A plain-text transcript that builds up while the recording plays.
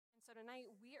tonight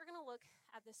we are going to look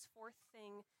at this fourth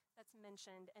thing that's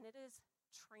mentioned, and it is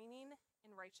training in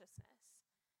righteousness.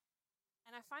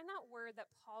 And I find that word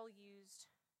that Paul used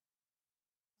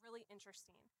really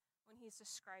interesting when he's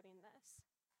describing this.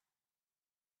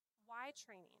 Why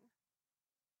training?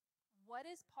 What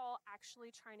is Paul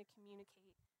actually trying to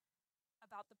communicate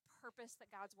about the purpose that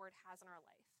God's word has in our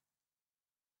life?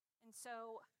 And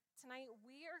so tonight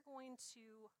we are going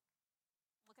to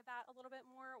look at that a little bit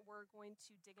more. We're going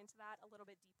to dig into that a little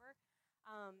bit deeper.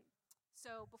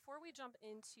 So before we jump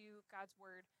into God's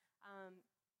word,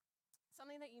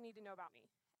 something that you need to know about me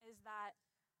is that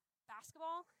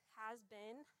basketball has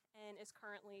been and is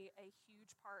currently a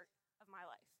huge part of my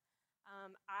life.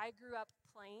 I grew up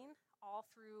playing all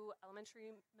through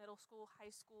elementary, middle school,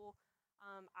 high school.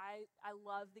 I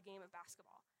love the game of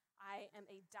basketball. I am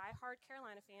a diehard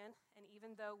Carolina fan, and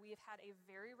even though we have had a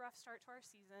very rough start to our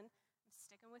season, I'm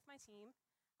sticking with my team.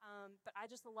 But I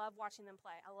just love watching them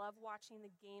play. I love watching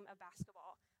the game of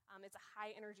basketball. It's a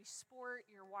high-energy sport.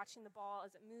 You're watching the ball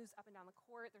as it moves up and down the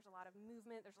court. There's a lot of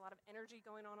movement. There's a lot of energy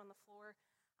going on the floor.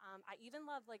 I even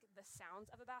love the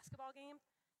sounds of a basketball game.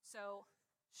 So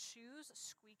shoes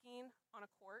squeaking on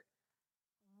a court,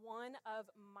 one of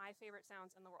my favorite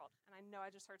sounds in the world. And I know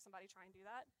I just heard somebody try and do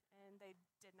that, and they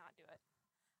did not do it.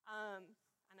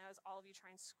 I know as all of you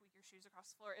try and squeak your shoes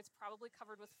across the floor, it's probably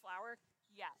covered with flour.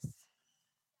 Yes.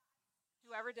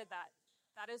 Whoever did that.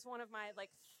 That is one of my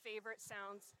favorite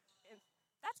sounds.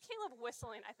 That's Caleb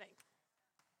whistling, I think.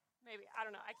 Maybe. I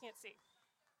don't know. I can't see.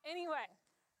 Anyway,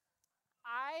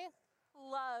 I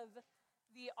love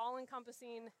the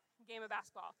all-encompassing game of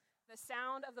basketball. The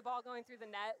sound of the ball going through the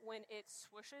net when it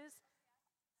swooshes,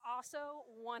 also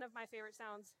one of my favorite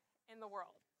sounds in the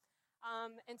world.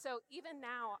 And so even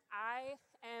now, I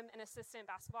am an assistant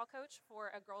basketball coach for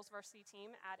a girls varsity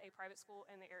team at a private school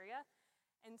in the area.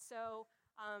 And so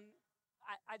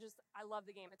I love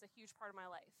the game. It's a huge part of my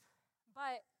life.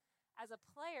 But as a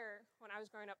player, when I was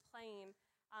growing up playing,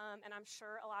 and I'm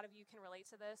sure a lot of you can relate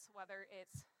to this, whether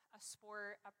it's a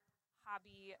sport, a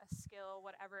hobby, a skill,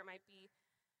 whatever it might be,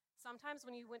 sometimes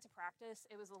when you went to practice,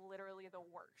 it was literally the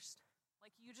worst.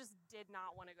 You just did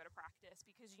not want to go to practice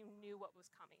because you knew what was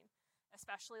coming,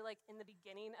 especially in the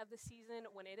beginning of the season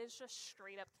when it is just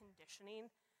straight up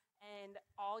conditioning and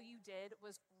all you did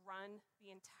was run the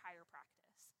entire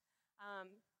practice.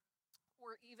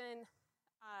 Or even,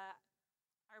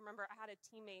 I remember I had a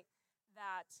teammate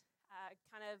that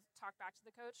kind of talked back to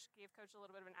the coach, gave coach a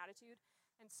little bit of an attitude,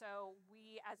 and so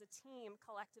we as a team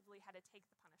collectively had to take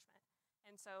the punishment.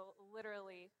 And so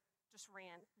literally just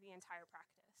ran the entire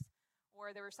practice.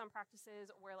 Or there were some practices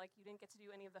where you didn't get to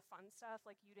do any of the fun stuff,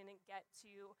 you didn't get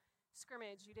to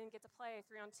scrimmage, you didn't get to play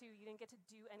 3-on-2, you didn't get to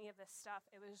do any of this stuff.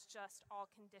 It was just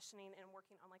all conditioning and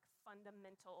working on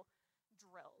fundamental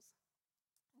drills.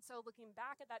 And so looking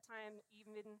back at that time,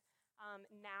 even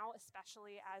now,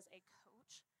 especially as a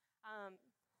coach,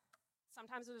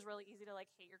 sometimes it was really easy to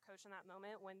hate your coach in that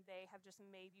moment when they have just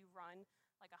made you run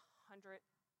 100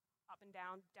 up and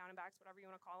down and backs, whatever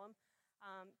you want to call them.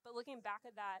 But looking back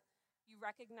at that, you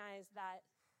recognize that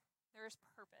there's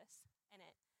purpose in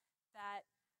it, that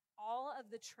all of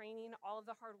the training, all of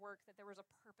the hard work, that there was a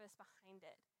purpose behind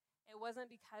it. It wasn't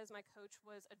because my coach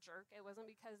was a jerk. It wasn't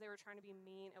because they were trying to be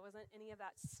mean. It wasn't any of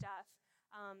that stuff.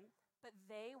 But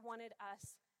they wanted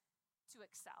us to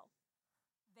excel.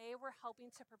 They were helping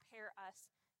to prepare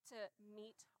us to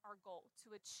meet our goal,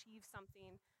 to achieve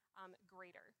something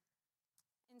greater.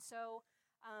 And so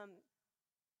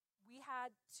we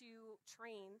had to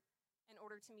train in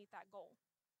order to meet that goal.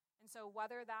 And so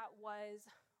whether that was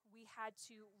we had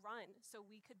to run so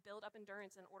we could build up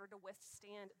endurance in order to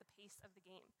withstand the pace of the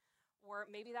game, or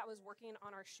maybe that was working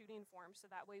on our shooting form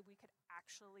so that way we could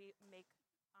actually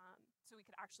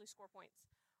score points,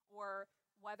 or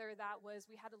whether that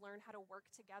was we had to learn how to work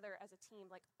together as a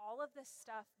team. All of this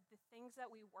stuff, the things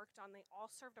that we worked on, they all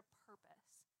served a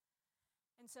purpose.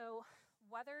 And so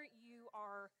whether you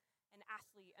are an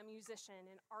athlete, a musician,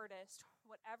 an artist,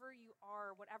 whatever you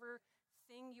are, whatever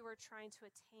thing you are trying to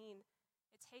attain,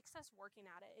 it takes us working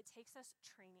at it. It takes us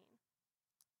training.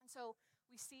 And so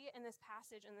we see in this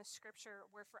passage, in this scripture,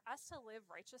 where for us to live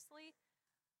righteously,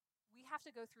 we have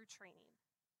to go through training.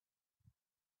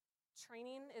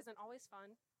 Training isn't always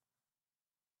fun,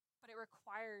 but it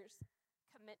requires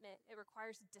commitment. It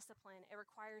requires discipline. It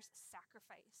requires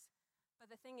sacrifice.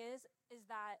 But the thing is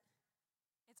that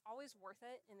it's always worth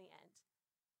it in the end.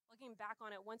 Looking back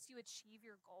on it, once you achieve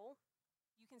your goal,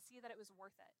 you can see that it was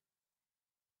worth it.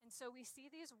 And so we see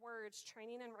these words,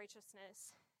 training in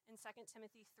righteousness, in 2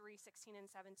 Timothy 3:16 and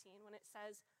 17, when it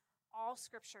says, All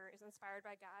scripture is inspired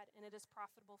by God, and it is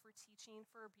profitable for teaching,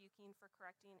 for rebuking, for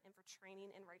correcting, and for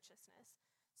training in righteousness,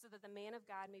 so that the man of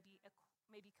God may be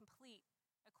complete,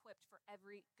 equipped for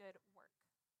every good work.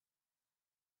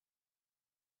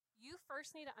 You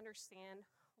first need to understand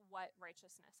what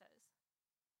righteousness is.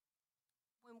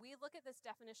 When we look at this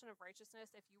definition of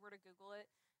righteousness, if you were to Google it,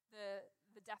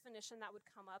 the definition that would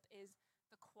come up is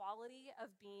the quality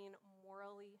of being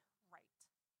morally right.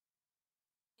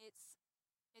 It's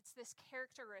this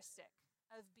characteristic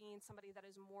of being somebody that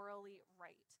is morally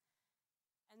right.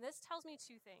 And this tells me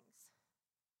two things.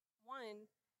 One,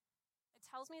 it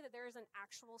tells me that there is an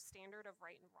actual standard of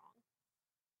right and wrong.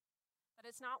 That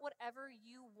it's not whatever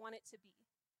you want it to be.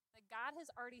 That God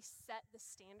has already set the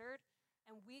standard,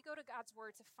 and we go to God's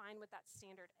word to find what that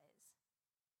standard is.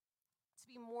 To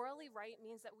be morally right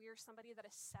means that we are somebody that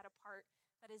is set apart,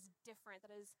 that is different,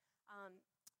 that is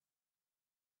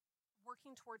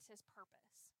working towards his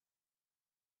purpose.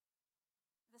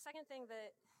 The second thing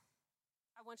that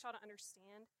I want y'all to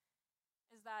understand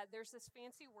is that there's this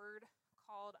fancy word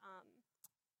called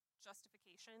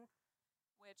justification,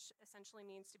 which essentially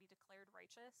means to be declared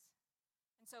righteous.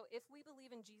 And so if we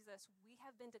believe in Jesus, we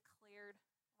have been declared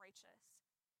righteous,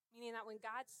 meaning that when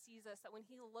God sees us, that when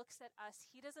he looks at us,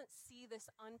 he doesn't see this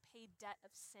unpaid debt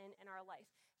of sin in our life.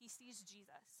 He sees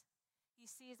Jesus. He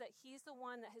sees that he's the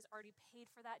one that has already paid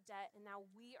for that debt, and now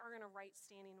we are in a right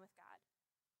standing with God.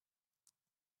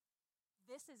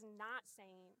 This is not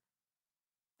saying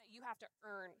that you have to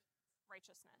earn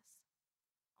righteousness.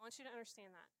 I want you to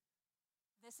understand that.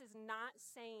 This is not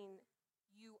saying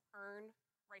you earn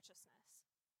righteousness.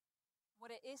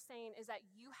 What it is saying is that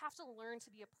you have to learn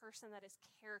to be a person that is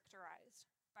characterized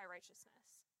by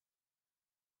righteousness.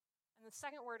 And the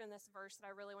second word in this verse that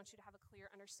I really want you to have a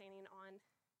clear understanding on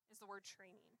is the word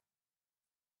training.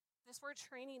 This word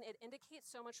training, it indicates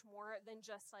so much more than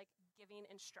just like giving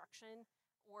instruction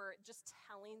or just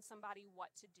telling somebody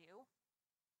what to do.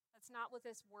 That's not what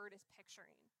this word is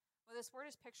picturing. What this word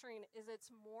is picturing is it's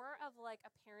more of like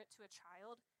a parent to a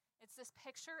child. It's this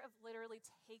picture of literally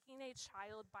taking a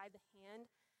child by the hand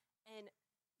and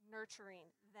nurturing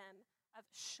them, of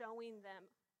showing them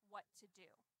what to do.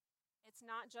 It's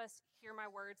not just hear my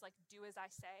words, like do as I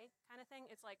say kind of thing.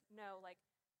 It's like, no, like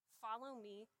follow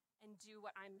me and do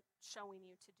what I'm showing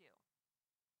you to do.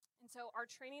 And so our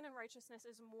training in righteousness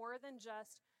is more than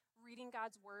just reading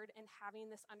God's word and having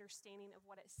this understanding of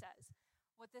what it says.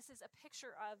 What this is a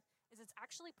picture of is it's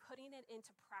actually putting it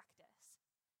into practice.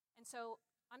 And so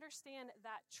understand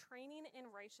that training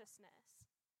in righteousness,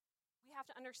 we have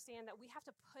to understand that we have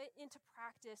to put into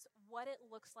practice what it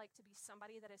looks like to be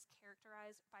somebody that is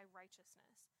characterized by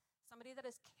righteousness, somebody that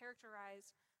is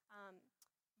characterized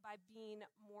by being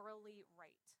morally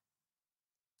right.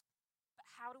 But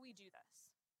how do we do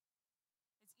this?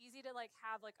 It's easy to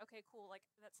have okay, cool,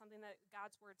 that's something that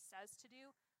God's word says to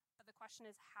do. But the question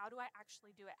is, how do I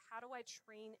actually do it? How do I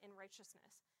train in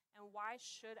righteousness? And why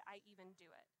should I even do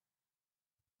it?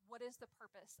 What is the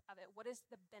purpose of it? What is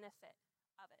the benefit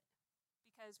of it?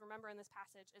 Because remember in this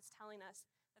passage, it's telling us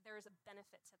that there is a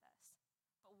benefit to this.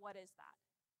 But what is that?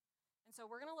 And so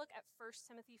we're going to look at 1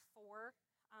 Timothy 4,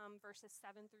 verses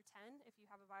 7 through 10. If you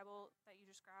have a Bible that you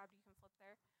just grabbed, you can flip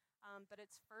there. But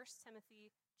it's 1 Timothy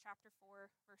chapter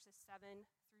 4, verses 7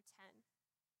 through 10.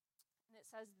 And it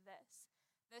says this.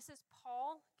 This is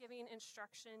Paul giving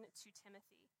instruction to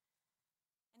Timothy.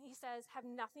 And he says, have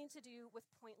nothing to do with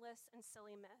pointless and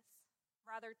silly myths.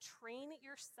 Rather, train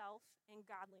yourself in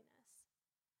godliness.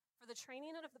 For the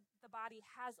training of the body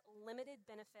has limited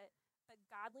benefit, but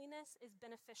godliness is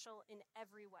beneficial in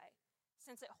every way,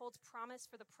 since it holds promise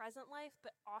for the present life,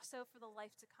 but also for the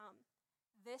life to come.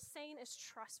 This saying is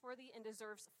trustworthy and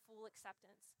deserves full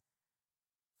acceptance.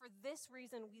 For this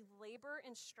reason, we labor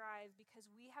and strive because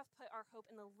we have put our hope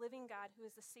in the living God, who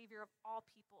is the Savior of all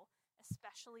people,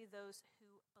 especially those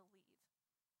who believe.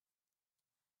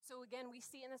 So again, we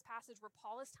see in this passage where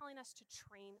Paul is telling us to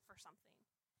train for something.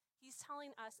 He's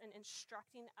telling us and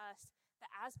instructing us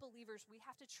that as believers, we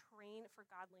have to train for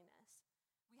godliness.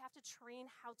 We have to train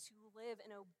how to live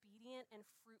an obedient and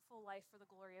fruitful life for the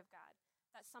glory of God.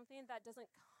 That's something that doesn't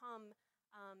come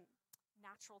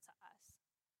natural to us.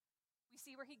 We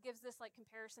see where he gives this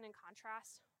comparison and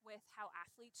contrast with how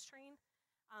athletes train.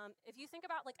 If you think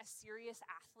about a serious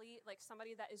athlete,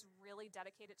 somebody that is really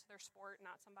dedicated to their sport,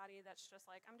 not somebody that's just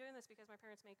I'm doing this because my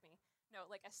parents make me. No,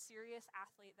 a serious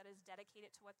athlete that is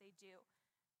dedicated to what they do.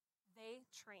 They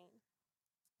train.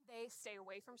 They stay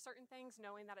away from certain things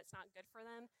knowing that it's not good for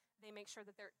them. They make sure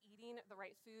that they're eating the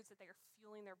right foods, that they are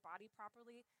fueling their body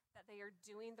properly, that they are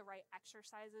doing the right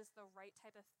exercises, the right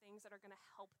type of things that are going to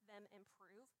help them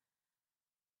improve.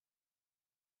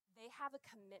 they have a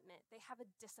commitment, they have a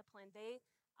discipline, they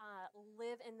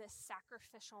live in this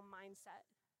sacrificial mindset.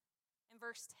 In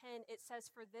verse 10, it says,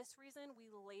 "For this reason we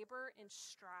labor and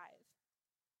strive."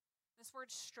 This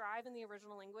word strive in the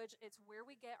original language, it's where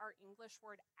we get our English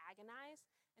word agonize.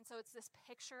 And so it's this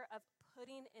picture of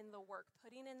putting in the work,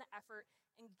 putting in the effort,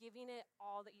 and giving it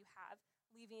all that you have,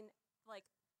 leaving, like,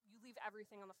 you leave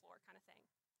everything on the floor kind of thing.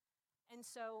 And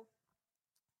so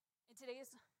in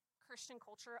today's Christian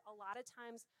culture, a lot of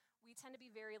times we tend to be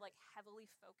very, like, heavily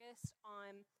focused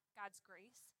on God's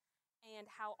grace and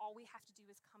how all we have to do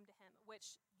is come to him,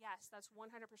 which, yes, that's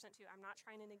 100% true. I'm not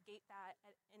trying to negate that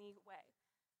in any way.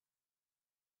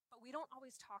 But we don't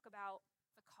always talk about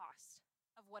the cost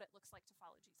of what it looks like to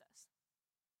follow Jesus.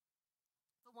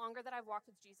 The longer that I've walked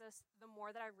with Jesus, the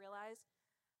more that I realize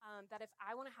that if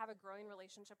I want to have a growing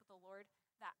relationship with the Lord,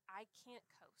 that I can't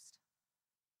coast.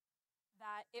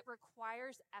 That it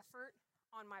requires effort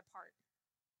on my part.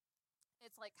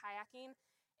 It's like kayaking.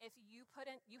 If you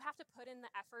have to put in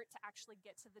the effort to actually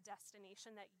get to the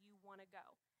destination that you want to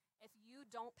go. If you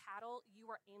don't paddle, you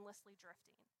are aimlessly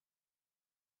drifting.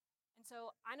 And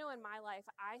so I know in my life,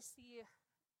 I see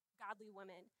godly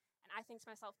women, and I think to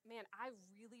myself, man, I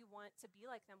really want to be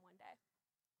like them one day.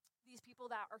 These people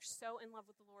that are so in love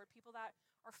with the Lord, people that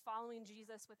are following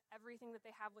Jesus with everything that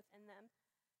they have within them,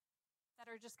 that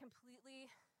are just completely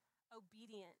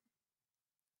obedient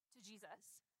to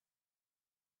Jesus.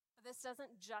 But this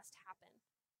doesn't just happen.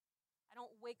 I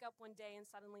don't wake up one day and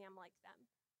suddenly I'm like them.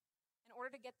 In order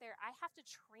to get there, I have to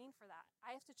train for that.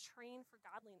 I have to train for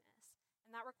godliness.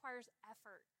 And that requires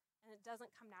effort, and it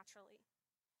doesn't come naturally.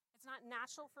 It's not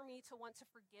natural for me to want to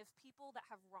forgive people that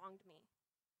have wronged me.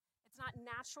 It's not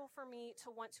natural for me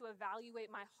to want to evaluate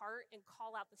my heart and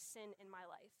call out the sin in my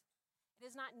life. It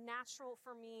is not natural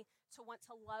for me to want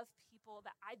to love people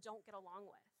that I don't get along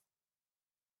with.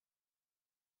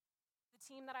 The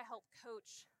team that I help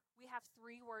coach, we have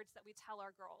 3 words that we tell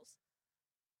our girls.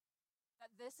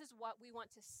 That this is what we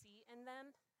want to see in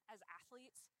them as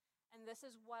athletes, and this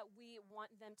is what we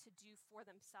want them to do for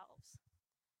themselves.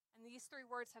 And these 3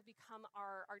 words have become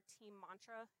our team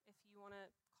mantra, if you want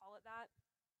to call it that.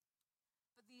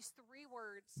 But these 3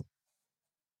 words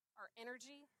are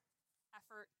energy,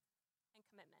 effort, and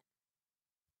commitment.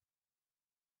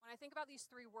 When I think about these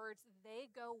 3 words, they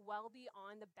go well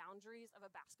beyond the boundaries of a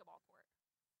basketball court.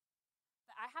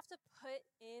 That I have to put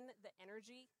in the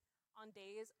energy on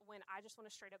days when I just want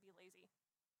to straight up be lazy.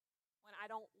 When I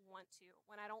don't want to,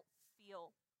 when I don't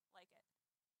feel like it.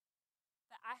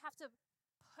 That I have to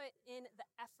put in the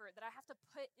effort, that I have to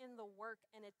put in the work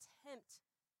and attempt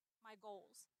my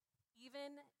goals,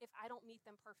 even if I don't meet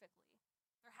them perfectly.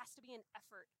 There has to be an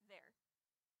effort there.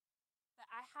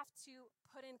 That I have to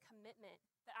put in commitment,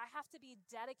 that I have to be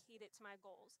dedicated to my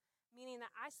goals, meaning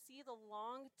that I see the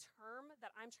long term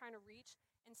that I'm trying to reach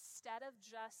instead of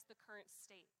just the current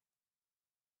state.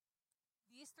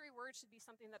 These 3 words should be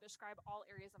something that describe all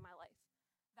areas of my life.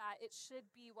 That it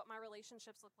should be what my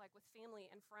relationships look like with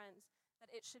family and friends. That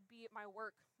it should be my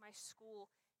work, my school.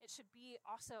 It should be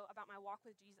also about my walk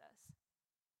with Jesus.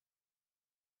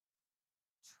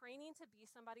 Training to be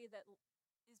somebody that is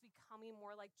becoming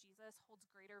more like Jesus holds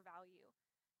greater value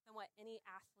than what any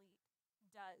athlete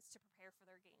does to prepare for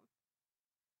their game.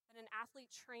 That an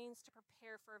athlete trains to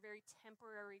prepare for a very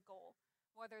temporary goal,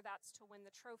 whether that's to win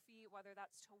the trophy, whether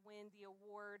that's to win the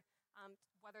award,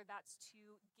 whether that's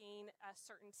to gain a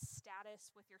certain status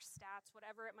with your stats,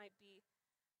 whatever it might be.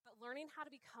 But learning how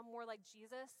to become more like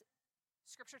Jesus,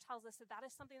 Scripture tells us that that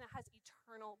is something that has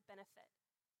eternal benefit.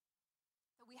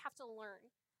 That we have to learn,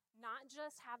 not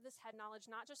just have this head knowledge,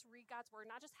 not just read God's word,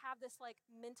 not just have this like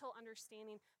mental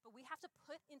understanding, but we have to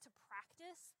put into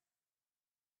practice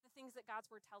the things that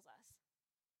God's word tells us.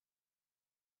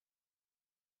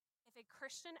 If a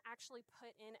Christian actually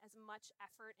put in as much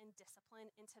effort and discipline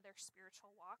into their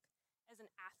spiritual walk as an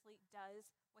athlete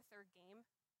does with their game,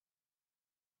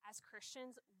 as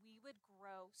Christians, we would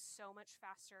grow so much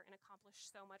faster and accomplish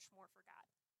so much more for God.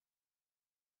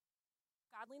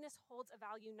 Godliness holds a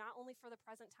value not only for the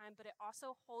present time, but it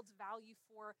also holds value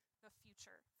for the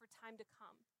future, for time to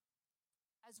come.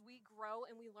 As we grow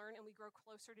and we learn and we grow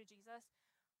closer to Jesus,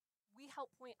 we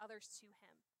help point others to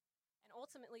him. And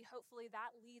ultimately, hopefully,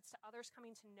 that leads to others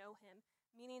coming to know him,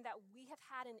 meaning that we have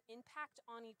had an impact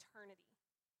on eternity.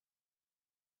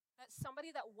 That somebody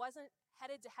that wasn't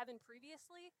headed to heaven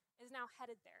previously is now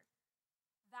headed there.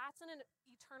 That's an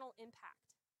eternal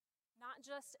impact, not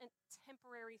just a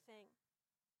temporary thing.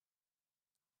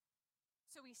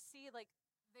 So we see, like,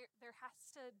 there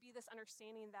has to be this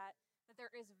understanding that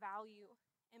there is value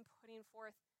in putting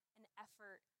forth an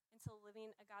effort into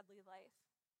living a godly life.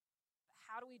 But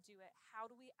how do we do it? How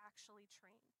do we actually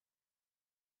train?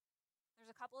 There's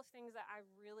a couple of things that I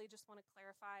really just want to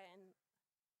clarify and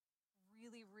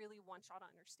really, really want y'all to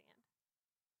understand.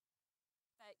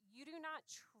 That you do not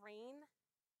train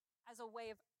as a way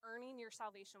of earning your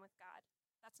salvation with God.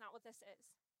 That's not what this is.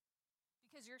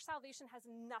 Because your salvation has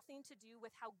nothing to do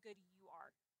with how good you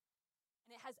are.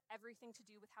 And it has everything to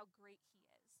do with how great he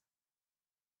is.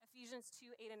 Ephesians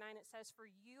 2:8-9, it says, "For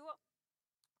you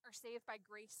are saved by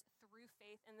grace through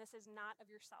faith, and this is not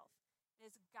of yourself. It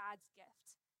is God's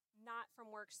gift, not from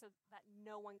works, so that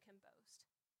no one can boast."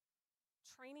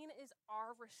 Training is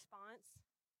our response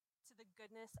to the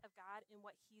goodness of God and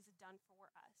what he's done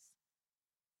for us.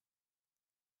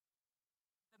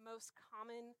 The most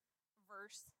common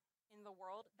verse in the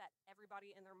world that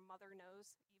everybody and their mother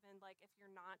knows, even like if you're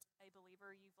not a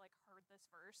believer, you've like heard this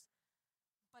verse,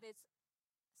 but it's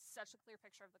such a clear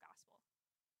picture of the gospel.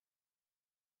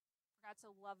 For God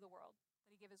so loved the world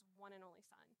that he gave his one and only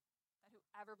son, that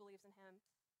whoever believes in him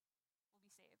will be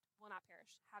saved, will not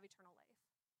perish, have eternal life.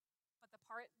 But the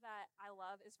part that I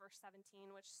love is verse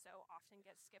 17, which so often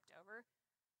gets skipped over.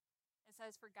 It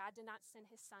says, "For God did not send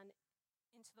his son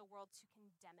into the world to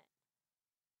condemn it,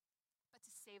 but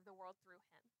to save the world through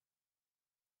him."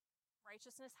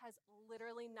 Righteousness has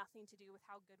literally nothing to do with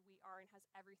how good we are and has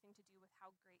everything to do with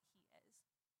how great he is.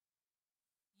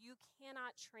 You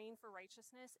cannot train for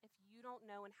righteousness if you don't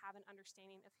know and have an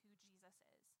understanding of who Jesus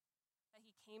is. That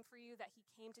he came for you, that he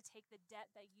came to take the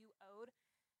debt that you owed,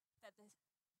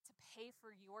 to pay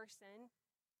for your sin,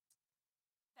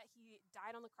 that he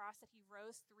died on the cross, that he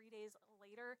rose 3 days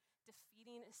later,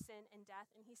 defeating sin and death.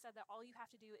 And he said that all you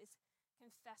have to do is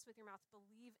confess with your mouth,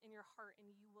 believe in your heart,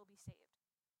 and you will be saved.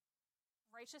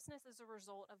 Righteousness is a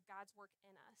result of God's work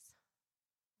in us.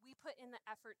 We put in the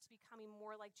effort to becoming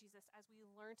more like Jesus as we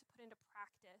learn to put into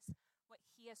practice what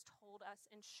he has told us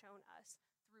and shown us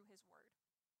through his word.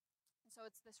 And so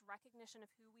it's this recognition of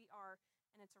who we are,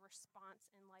 and it's a response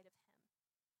in light of him.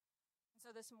 And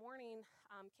so this morning,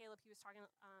 Caleb, he was talking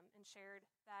and shared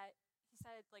that he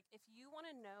said, like, if you want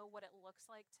to know what it looks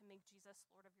like to make Jesus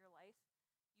Lord of your life,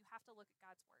 you have to look at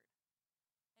God's word.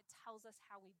 It tells us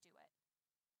how we do it.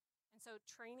 And so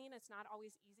training is not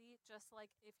always easy. Just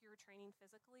like if you're training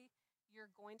physically,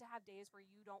 you're going to have days where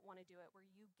you don't want to do it, where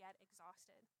you get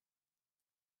exhausted.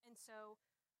 And so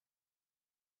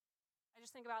I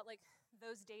just think about like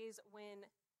those days when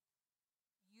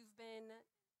you've been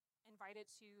invited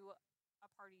to a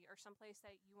party or someplace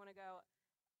that you want to go,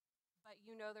 but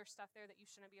you know there's stuff there that you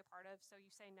shouldn't be a part of, so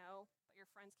you say no, but your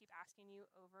friends keep asking you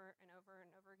over and over and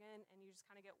over again, and you just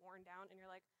kind of get worn down, and you're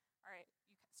like, all right,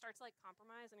 you start to like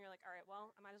compromise, and you're like, all right,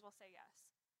 well, I might as well say yes.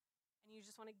 And you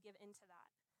just want to give into that.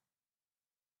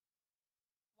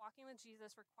 Walking with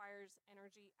Jesus requires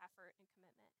energy, effort, and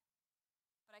commitment.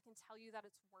 But I can tell you that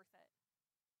it's worth it.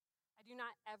 I do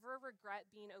not ever regret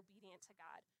being obedient to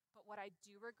God, but what I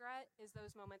do regret is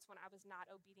those moments when I was not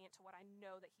obedient to what I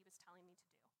know that he was telling me to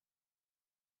do.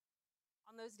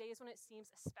 On those days when it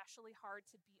seems especially hard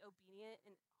to be obedient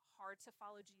and hard to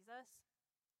follow Jesus,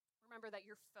 remember that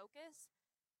your focus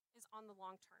is on the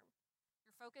long term.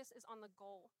 Your focus is on the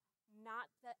goal,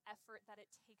 not the effort that it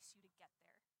takes you to get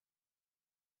there.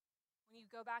 When you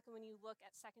go back and when you look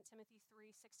at 2 Timothy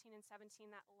 3:16 and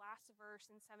 17, that last verse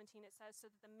in 17, it says,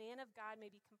 "So that the man of God may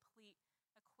be complete,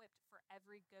 equipped for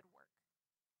every good work."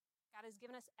 God has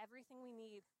given us everything we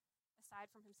need aside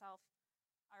from himself,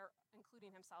 or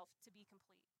including himself, to be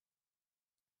complete.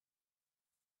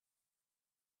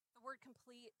 The word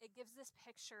complete, it gives this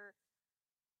picture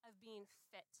of being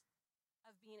fit,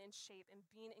 of being in shape, and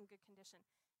being in good condition.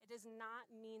 It does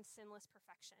not mean sinless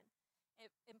perfection.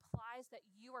 It implies that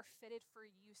you are fitted for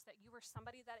use, that you are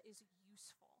somebody that is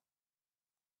useful.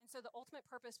 And so the ultimate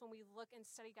purpose when we look and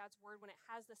study God's word, when it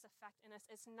has this effect in us,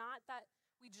 it's not that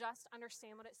we just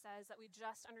understand what it says, that we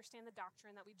just understand the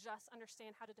doctrine, that we just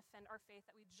understand how to defend our faith,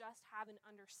 that we just have an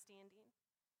understanding.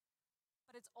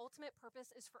 But its ultimate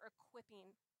purpose is for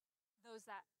equipping those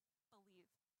that believe,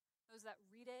 those that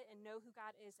read it and know who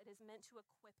God is. It is meant to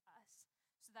equip us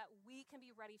so that we can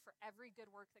be ready for every good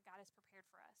work that God has prepared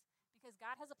for us. Because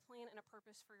God has a plan and a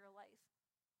purpose for your life.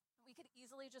 We could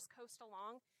easily just coast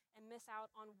along and miss out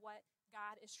on what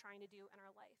God is trying to do in our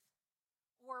life.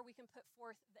 Or we can put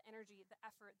forth the energy, the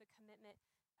effort, the commitment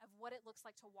of what it looks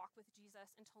like to walk with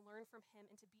Jesus and to learn from him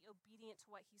and to be obedient to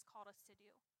what he's called us to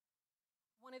do.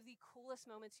 One of the coolest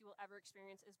moments you will ever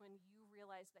experience is when you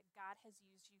realize that God has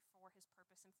used you for his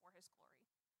purpose and for his glory.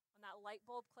 When that light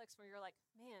bulb clicks where you're like,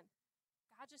 man,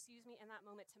 God just used me in that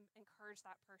moment to encourage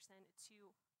that person, to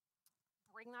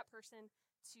bring that person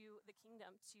to the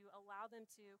kingdom, to allow them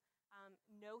to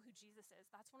know who Jesus is.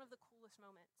 That's one of the coolest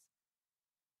moments.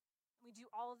 And we do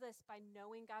all of this by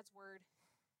knowing God's word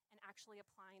and actually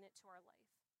applying it to our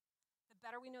life. The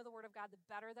better we know the word of God, the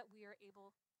better that we are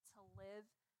able to live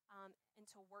and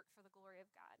to work for the glory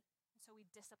of God. And so we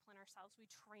discipline ourselves, we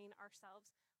train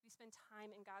ourselves, we spend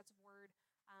time in God's word,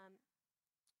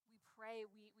 we pray,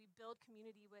 we build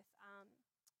community with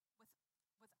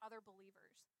other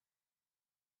believers.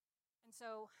 And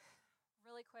so,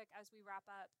 really quick as we wrap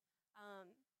up,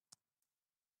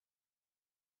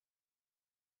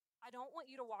 I don't want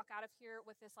you to walk out of here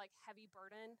with this like heavy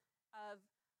burden of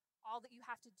all that you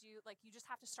have to do. Like, you just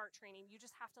have to start training. You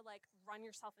just have to like run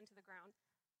yourself into the ground.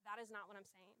 That is not what I'm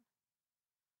saying.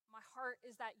 My heart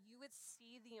is that you would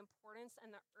see the importance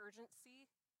and the urgency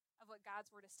of what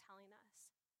God's word is telling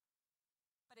us.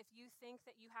 But if you think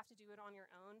that you have to do it on your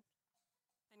own,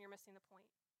 then you're missing the point.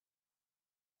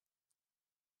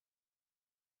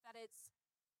 That it's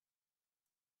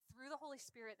through the Holy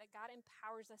Spirit that God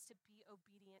empowers us to be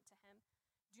obedient to him.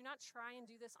 Do not try and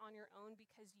do this on your own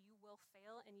because you will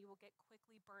fail and you will get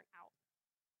quickly burnt out.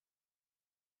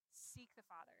 Seek the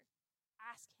Father.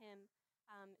 Ask him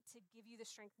to give you the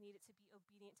strength needed to be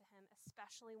obedient to him,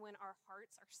 especially when our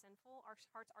hearts are sinful. Our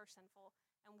hearts are sinful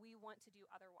and we want to do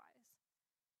otherwise.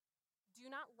 Do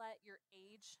not let your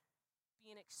age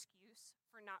be an excuse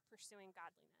for not pursuing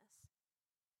godliness.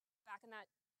 Back in that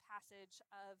passage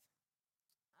of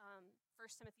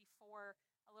 1 Timothy 4,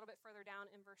 a little bit further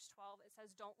down in verse 12, it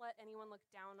says, "Don't let anyone look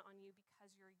down on you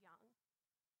because you're young,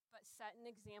 but set an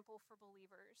example for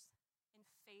believers in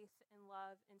faith, in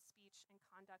love, in speech, in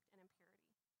conduct, and in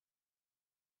purity."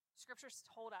 Scriptures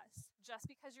told us, just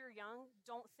because you're young,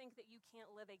 don't think that you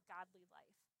can't live a godly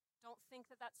life. Don't think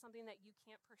that that's something that you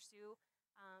can't pursue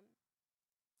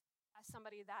as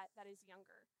somebody that is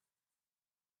younger.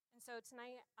 And so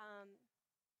tonight, I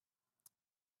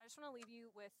just want to leave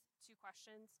you with two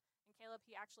questions. And Caleb,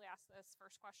 he actually asked this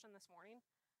first question this morning.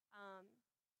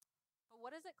 But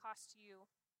what does it cost you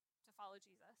to follow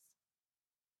Jesus?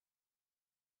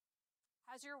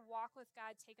 Has your walk with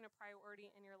God taken a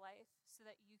priority in your life so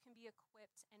that you can be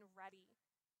equipped and ready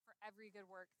for every good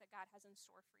work that God has in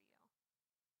store for you?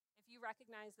 If you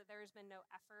recognize that there has been no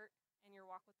effort in your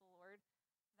walk with the Lord,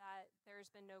 that there's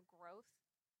been no growth,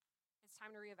 it's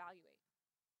time to reevaluate.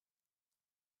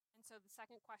 And so the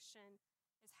second question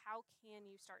is, how can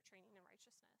you start training in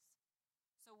righteousness?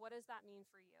 So what does that mean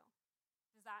for you?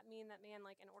 Does that mean that, man,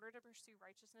 like in order to pursue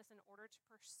righteousness, in order to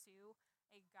pursue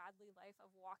a godly life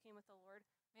of walking with the Lord,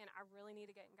 man, I really need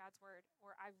to get in God's word,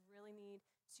 or I really need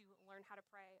to learn how to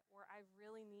pray, or I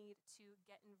really need to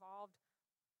get involved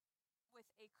with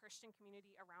a Christian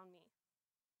community around me,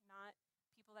 not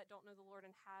people that don't know the Lord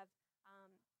and have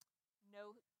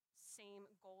no same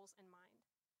goals in mind.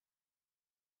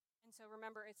 And so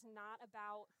remember, it's not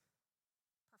about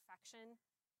perfection,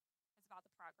 it's about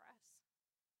the progress.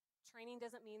 Training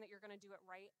doesn't mean that you're going to do it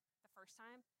right the first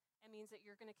time. It means that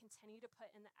you're going to continue to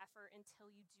put in the effort until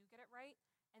you do get it right,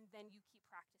 and then you keep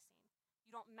practicing.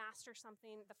 You don't master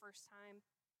something the first time,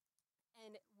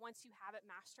 and once you have it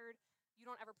mastered, you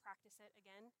don't ever practice it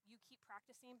again. You keep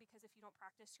practicing, because if you don't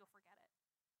practice, you'll forget it.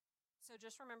 So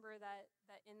just remember that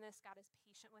in this, God is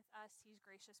patient with us. He's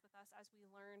gracious with us as we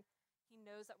learn. He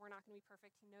knows that we're not going to be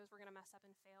perfect. He knows we're going to mess up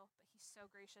and fail, but he's so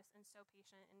gracious and so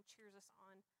patient and cheers us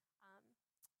on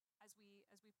as we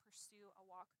pursue a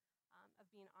walk of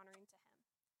being honoring to him.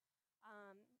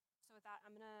 So with that,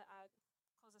 I'm going to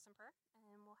close this in prayer,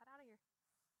 and we'll head out of here.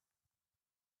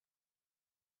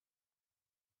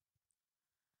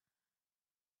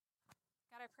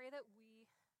 God, I pray that we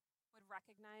would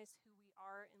recognize who we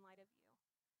are in light of you.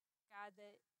 God,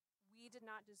 that we did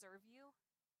not deserve you,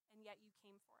 and yet you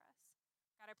came for us.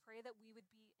 God, I pray that we would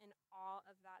be in awe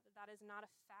of that is not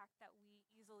a fact that we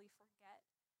easily forget.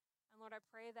 And Lord, I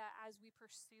pray that as we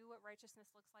pursue what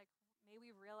righteousness looks like, may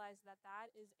we realize that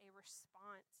that is a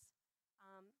response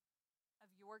of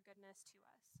your goodness to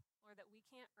us. Lord, that we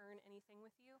can't earn anything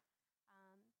with you.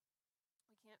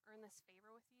 We can't earn this favor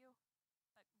with you.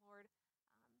 But Lord,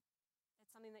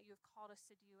 it's something that you have called us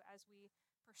to do as we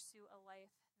pursue a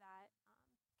life that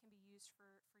can be used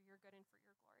for your good and for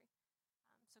your glory.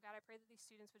 So God, I pray that these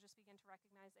students would just begin to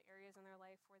recognize the areas in their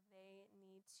life where they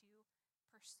need to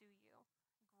pursue you,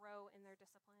 grow in their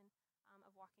discipline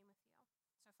of walking with you.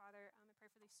 So Father, I pray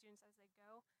for these students as they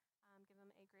go. Give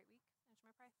them a great week.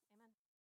 And I pray, amen.